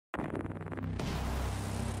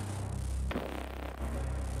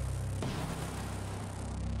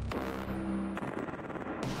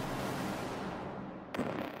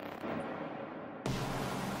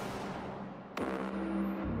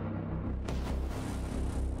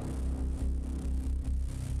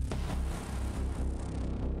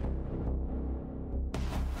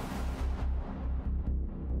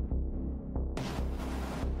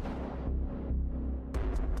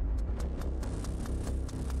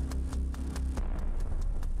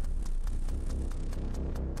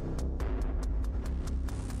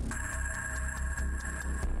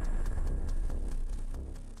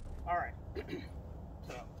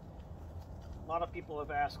lot of people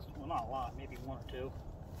have asked, well, not a lot, maybe one or two.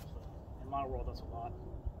 So in my world, that's a lot.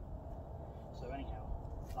 So anyhow,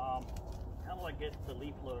 how do I get the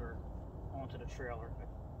leaf loader onto the trailer?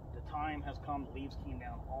 The time has come, the leaves came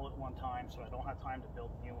down all at one time, so I don't have time to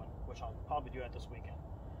build a new one, which I'll probably do that this weekend.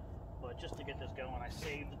 But just to get this going, I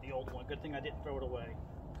saved the old one. Good thing I didn't throw it away,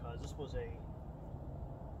 because this was a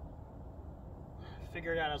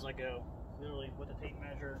figure it out as I go. Literally with the tape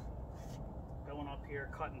measure, going up here,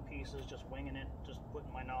 cutting pieces, just winging it, just putting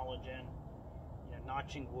my knowledge in, you know,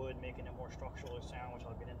 notching wood, making it more structurally sound, which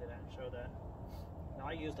I'll get into that and show that. Now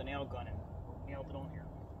I used a nail gun and nailed it on here.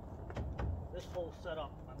 This whole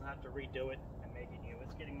setup, I'm gonna have to redo it and make it new.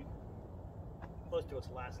 It's getting close to its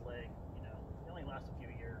last leg. You know, it only lasts a few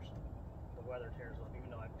years. The weather tears up, even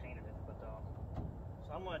though I painted it. But so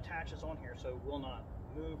I'm gonna attach this on here so it will not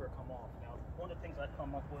move or come off. Now, one of the things I've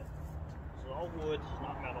come up with, this is all wood, this is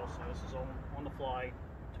not metal, so this is all on the fly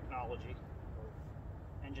technology or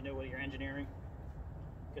ingenuity or engineering.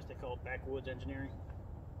 I guess they call it backwoods engineering.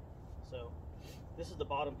 So this is the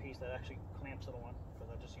bottom piece that actually clamps it on, because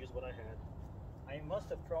I just used what I had. I must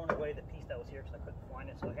have thrown away the piece that was here because I couldn't find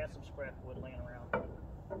it, so I had some scrap wood laying around.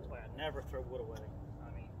 That's why I never throw wood away.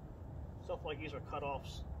 I mean, stuff like these are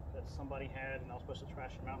cut-offs that somebody had and I was supposed to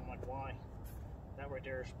trash them out. I'm like, why? That right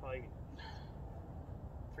there is probably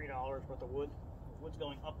 $3 worth of wood. Wood's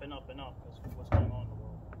going up and up and up because of what's going on in the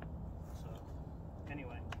world. So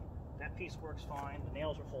anyway, that piece works fine. The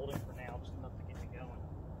nails are holding for now, just enough to get me going.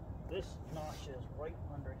 This notch is right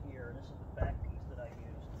under here. This is the back piece that I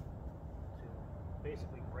used to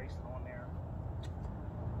basically brace it on there.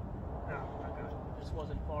 Oh my God, this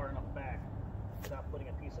wasn't far enough back without putting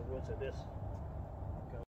a piece of wood, so this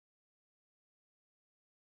goes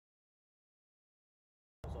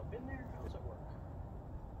up in there. How does it work?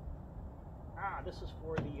 Ah, this is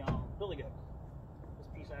for the billy goat. This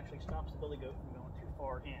piece actually stops the billy goat from going too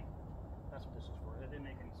far in. That's what this is for. It didn't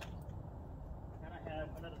make any sense. And I have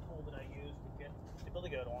another tool that I use to get the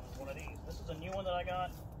billy goat on one of these. This is a new one that I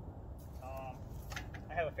got.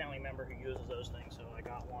 I have a family member who uses those things, so I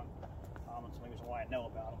got one. That's the reason why I know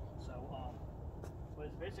about them. So, but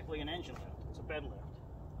it's basically an engine lift. It's a bed lift.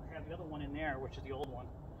 I have the other one in there, which is the old one.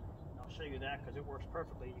 And I'll show you that because it works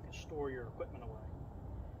perfectly. You can store your equipment away.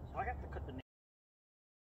 So I have to cut the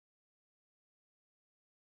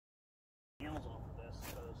nails off of this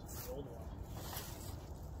because the old one.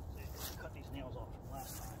 So cut these nails off from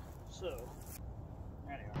last time. So,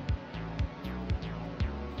 there they are.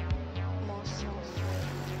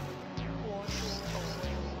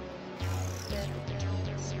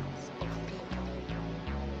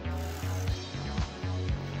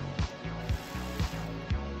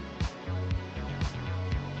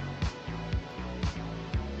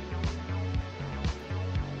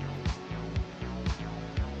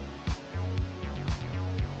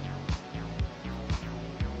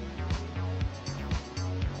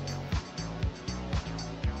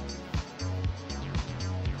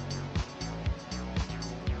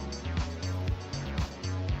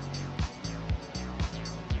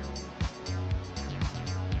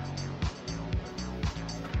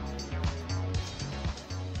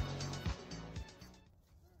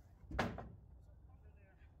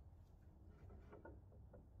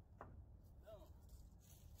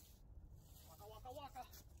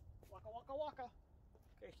 Waka waka waka.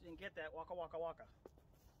 In case you didn't get that, waka waka waka.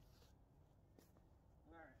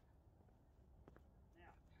 Alright.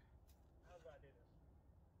 Now, how do I do this?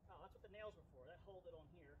 Oh, that's what the nails were for. That held it on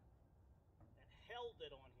here. That held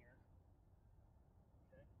it on here.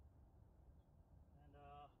 Okay. And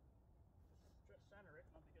just center it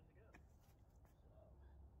and I'll be good to go. So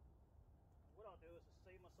what I'll do is to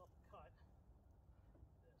save myself a cut.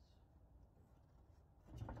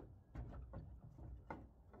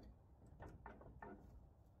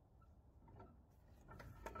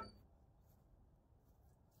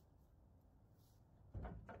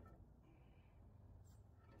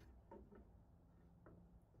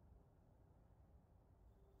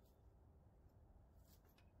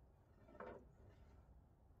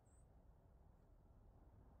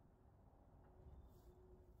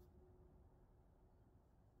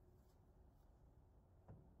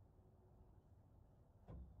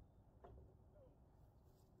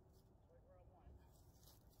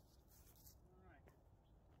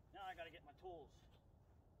 Now I got to get my tools.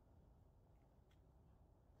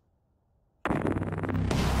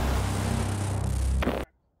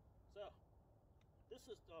 So, this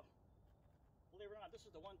is the, believe it or not, this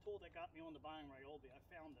is the one tool that got me on the buying Ryobi. I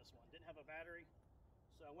found this one. Didn't have a battery.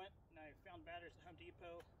 So I went and I found batteries at Home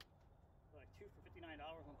Depot. Like 2 for $59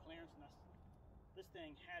 on clearance, and this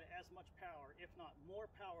thing had as much power, if not more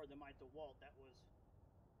power, than my DeWalt that was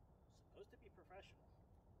supposed to be professional.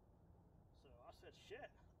 So I said,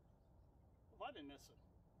 shit, what have I been missing?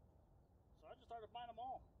 So I just started buying them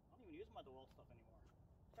all. I don't even use my DeWalt stuff anymore,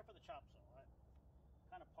 except for the chop saw. I'm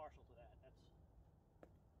kind of partial to that.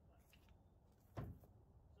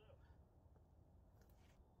 So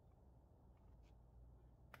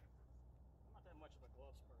I'm not that much of a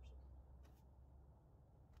gloves person.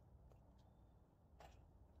 I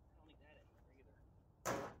don't need that anymore either.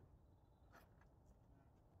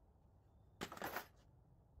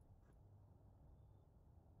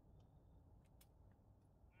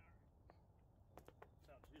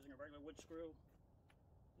 So I'm just using a regular wood screw.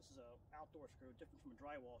 This is a outdoor screw, different from a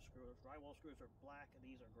drywall screw. Drywall screws are black and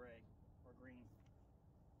these are gray or green.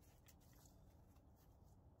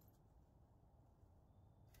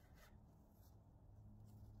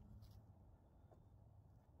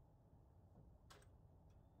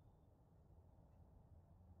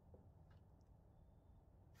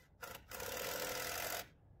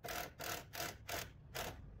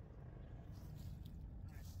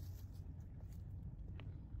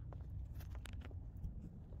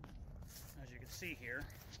 As you can see here,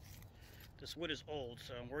 this wood is old,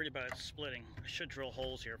 so I'm worried about it splitting. I should drill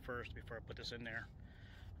holes here first before I put this in there.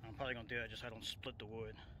 I'm probably going to do that just so I don't split the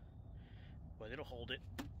wood. But it'll hold it.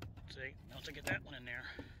 See, once I get that one in there.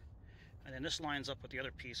 And then this lines up with the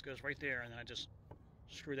other piece, goes right there, and then I just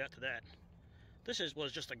screw that to that. This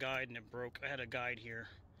was just a guide and it broke. I had a guide here.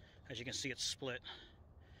 As you can see, it's split.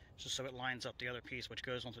 Just so it lines up the other piece, which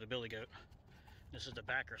goes onto the billy goat. This is the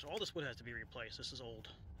backer, so all this wood has to be replaced. This is old.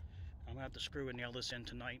 I'm gonna have to screw and nail this in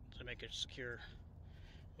tonight to make it secure.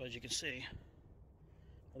 But as you can see,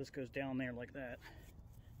 well, this goes down there like that,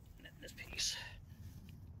 and then this piece.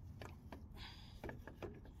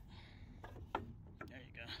 There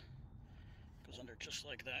you go. Goes under just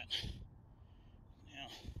like that. Now,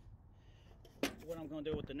 what I'm gonna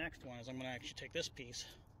do with the next one is I'm gonna actually take this piece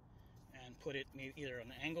and put it either on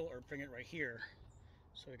an angle or bring it right here,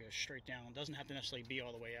 so it goes straight down. It doesn't have to necessarily be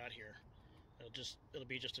all the way out here. It'll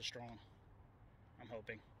be just as strong, I'm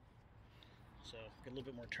hoping. So get a little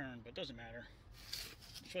bit more turn, but it doesn't matter.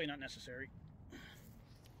 It's really not necessary.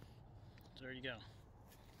 So there you go.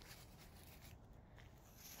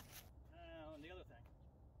 And the other thing,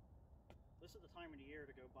 this is the time of the year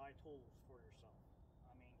to go buy tools for yourself.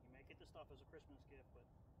 I mean, you may get this stuff as a Christmas gift, but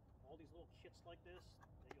all these little kits like this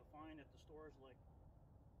that you'll find at the stores like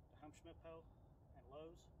the Hemschmidt-Po and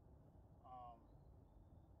Lowe's,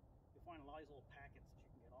 you'll find a lot of these little packets that you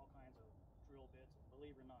can get all kinds of drill bits. And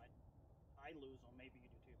believe it or not, I lose them. Maybe you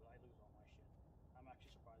do too, but I lose all my shit. I'm actually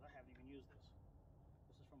surprised. I haven't even used this.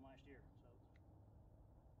 This is from last year, so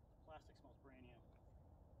the plastic smells brand new.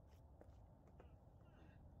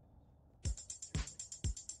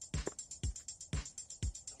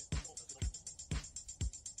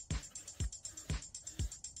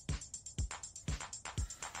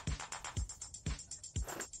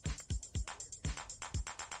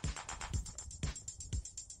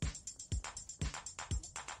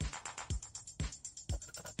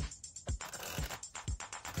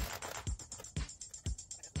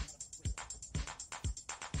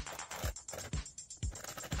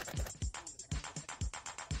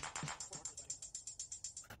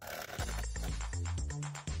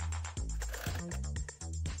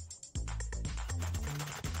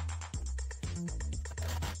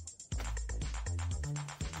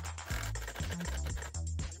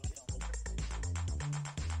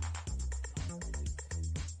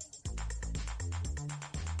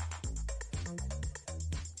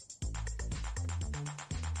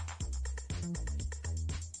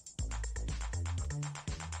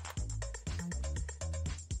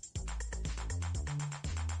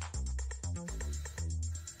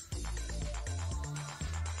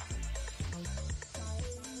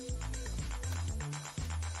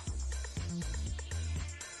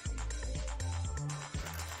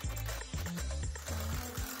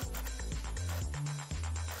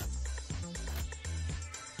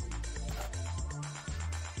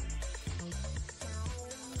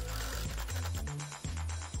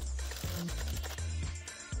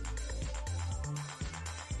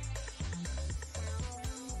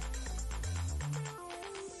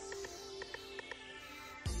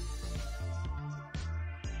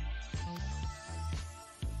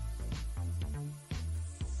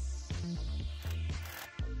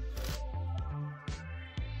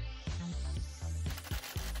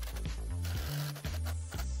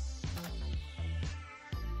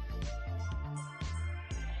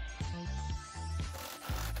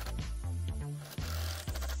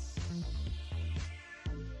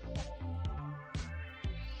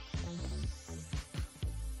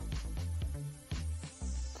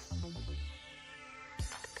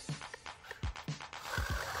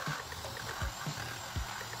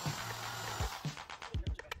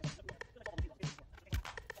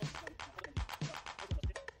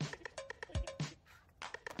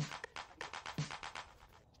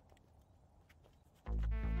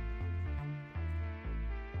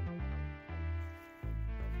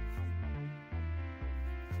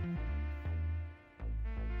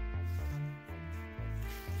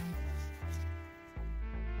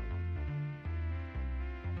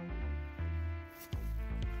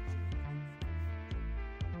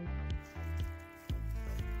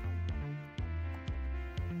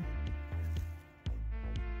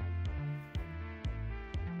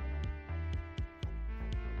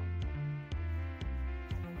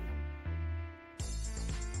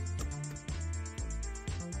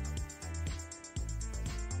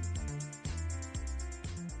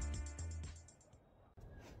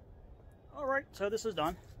 All right, so this is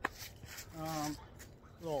done.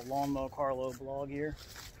 Little lawnmower Carlo blog here.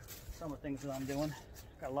 Some of the things that I'm doing.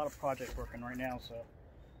 Got a lot of projects working right now, so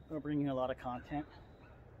I'm gonna bring you a lot of content.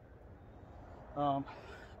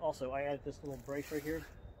 Also, I added this little brace right here.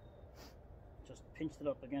 Just pinched it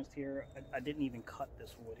up against here. I didn't even cut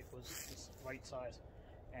this wood. It was this right size.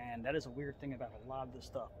 And that is a weird thing about a lot of this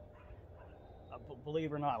stuff.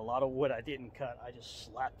 Believe it or not, a lot of wood I didn't cut. I just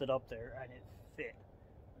slapped it up there and it fit.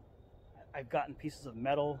 I've gotten pieces of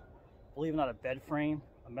metal. Believe it or not, a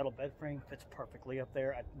metal bed frame fits perfectly up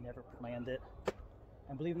there. I've never planned it.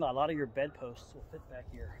 And believe it or not, a lot of your bed posts will fit back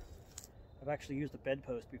here. I've actually used a bed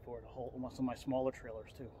post before to hold some of my smaller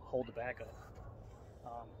trailers to hold the back up.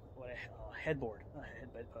 A headboard, not a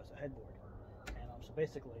bed post, a headboard. And so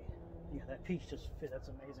basically, yeah, that piece just fit. That's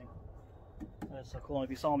amazing. That's so cool. And if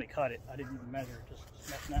you saw me cut it, I didn't even measure it,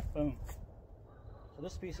 just snap, boom. So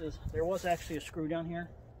this piece is, there was actually a screw down here.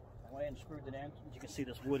 I went and screwed it in. As you can see,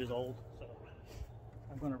 this wood is old, so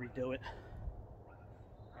I'm going to redo it.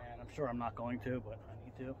 And I'm sure I'm not going to, but I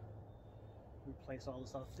need to replace all the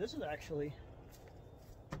stuff. This is actually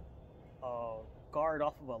a guard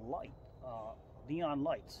off of a light, neon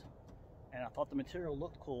lights. And I thought the material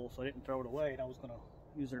looked cool, so I didn't throw it away, and I was going to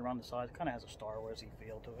use it around the sides. It kind of has a Star Wars-y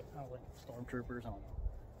feel to it. I like Stormtroopers, I don't know.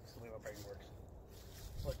 That's the way my brain works.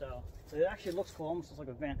 But it actually looks cool, almost like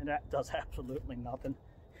a vent, and that does absolutely nothing.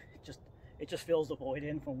 It just fills the void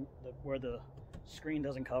in from where the screen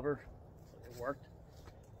doesn't cover. So it worked.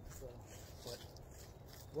 So, but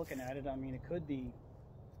looking at it, I mean, it could be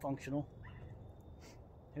functional.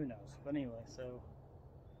 Who knows? But anyway, so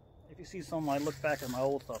if you see some, I look back at my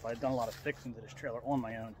old stuff. I've done a lot of fixing to this trailer on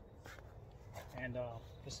my own. And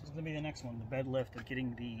this is going to be the next one, the bed lift and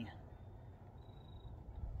getting the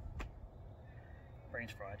brains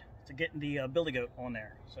fried. To getting the Billy-Goat on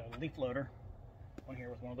there. So the leaf loader on here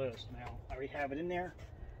with one of those. Now I already have it in there,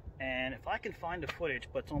 and if I can find the footage,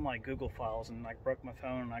 but it's on my Google files, and I broke my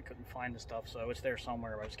phone and I couldn't find the stuff, so it's there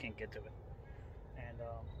somewhere. I just can't get to it. And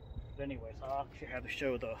but anyways, I'll actually have to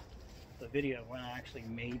show the video when I actually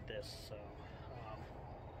made this. So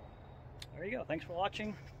there you go. Thanks for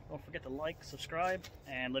watching. Don't forget to like, subscribe,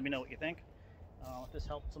 and let me know what you think. If this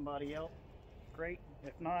helped somebody out, great.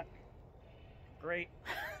 If not, great.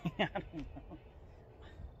 I don't know.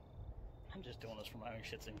 I'm just doing this for my own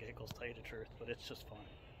shits and giggles, tell you the truth, but it's just fun.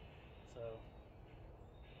 So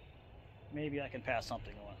maybe I can pass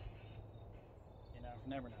something on. You know,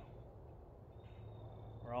 never know.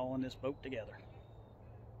 We're all in this boat together.